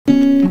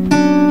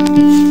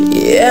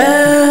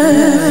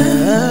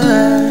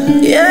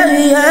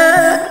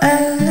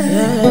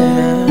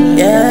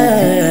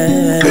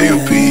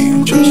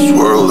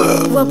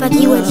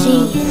a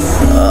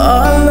genius.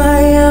 All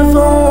I ever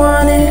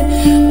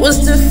wanted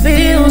was to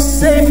feel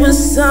safe with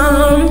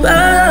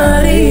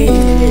somebody.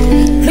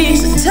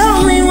 Please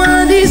tell me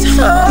why these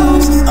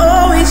hoes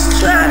always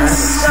try to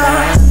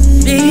stop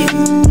me.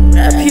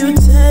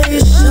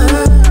 Reputation,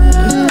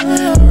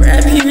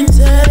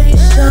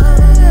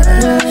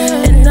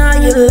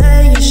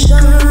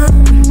 annihilation.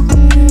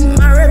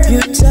 My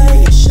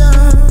reputation.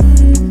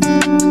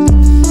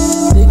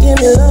 They give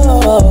me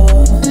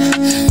love,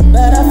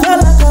 but I felt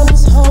like I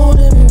was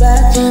holding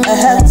back. I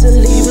had to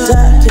leave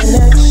that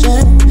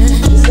connection,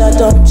 'cause I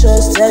don't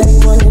trust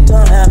anyone who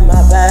don't have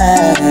my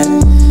back.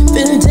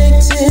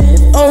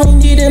 Vindictive, only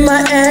needed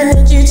my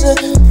energy to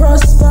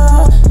prosper.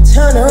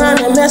 Turn around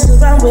and mess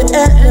around with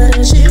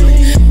energy.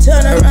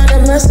 Turn around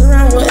and mess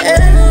around with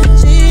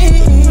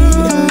energy.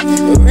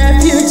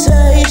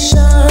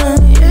 Reputation,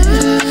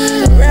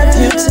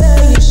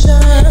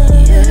 reputation,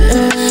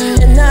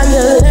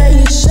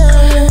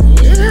 annihilation.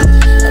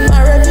 My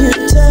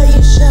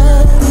reputation.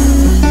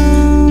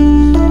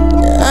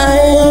 I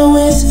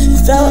always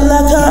felt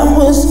like I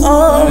was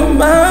on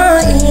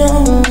my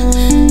own.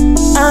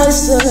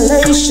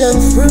 Isolation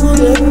through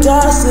the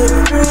gossip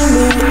threw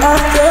me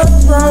off the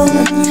throne.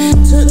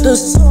 Took the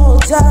soul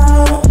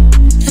down.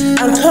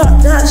 I cut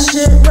that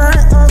shit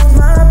right off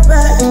my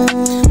back.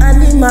 I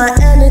need my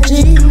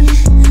energy.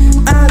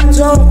 I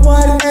don't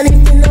want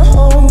anything to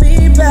hold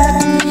me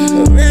back.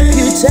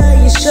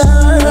 Reputation,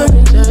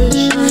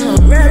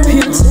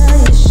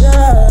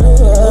 reputation,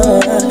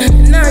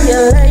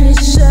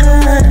 annihilation.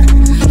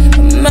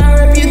 My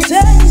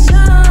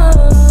reputation.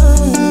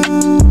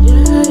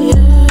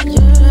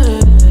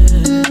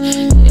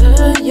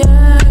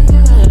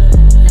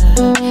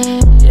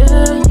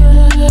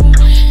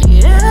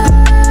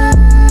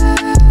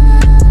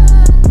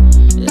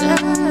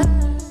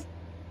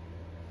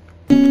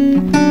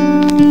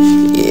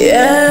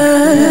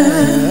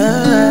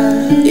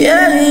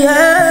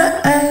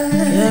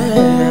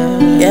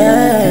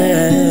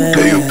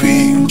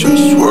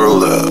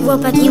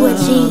 You a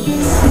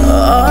genius.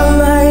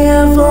 All I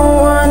ever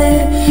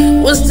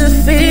wanted was to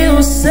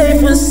feel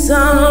safe with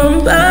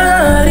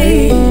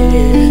somebody.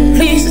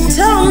 Please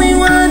tell me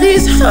why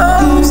these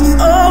hoes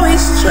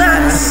always try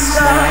to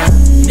stop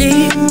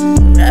me.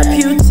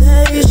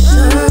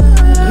 Reputation,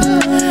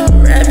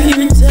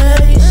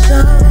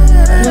 reputation,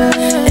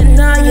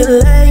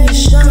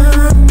 annihilation.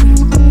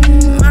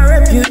 My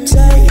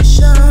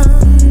reputation.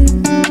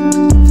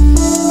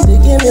 They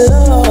give me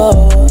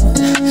love,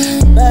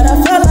 but I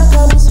felt like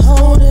I was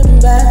holding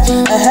back.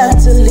 I had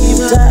to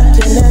leave that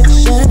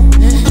connection,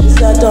 'cause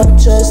I don't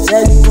trust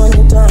anyone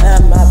who don't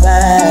have my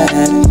back.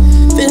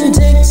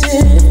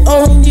 Vindictive,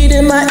 only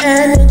needed my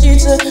energy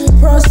to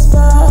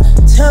prosper.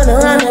 Turn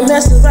around and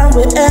mess around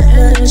with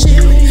energy.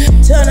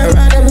 Turn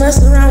around and mess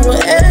around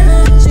with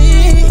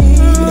energy.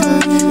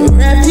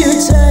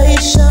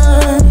 Reputation,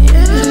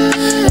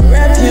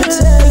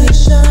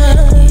 reputation,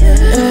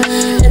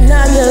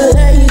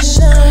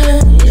 annihilation.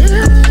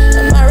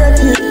 My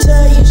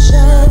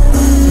reputation.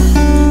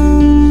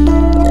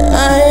 I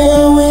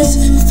always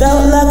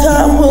felt like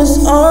I was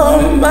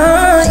on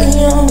my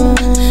own.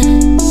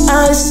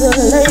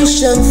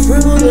 Isolation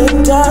through the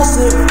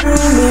gossip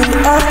threw me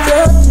off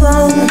the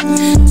throne.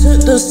 Took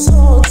the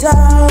soul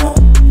down.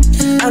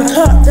 I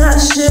cut that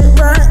shit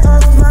right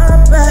off my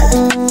back.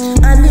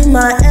 I need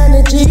my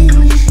energy.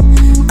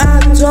 I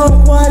don't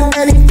want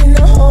anything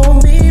to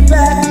hold me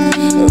back.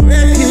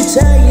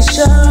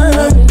 Reputation,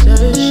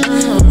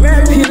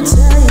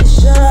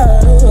 reputation,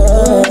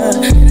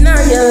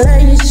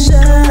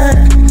 annihilation.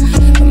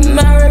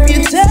 My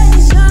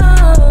reputation.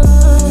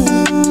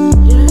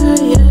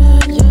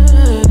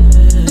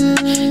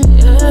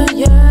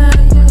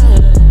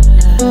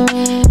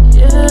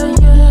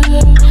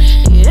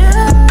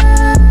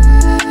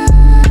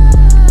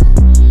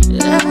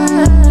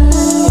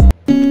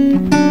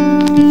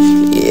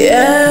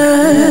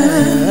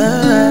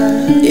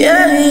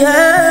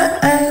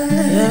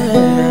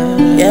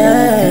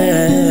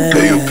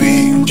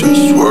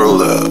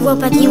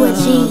 You a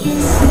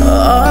genius.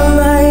 All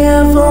I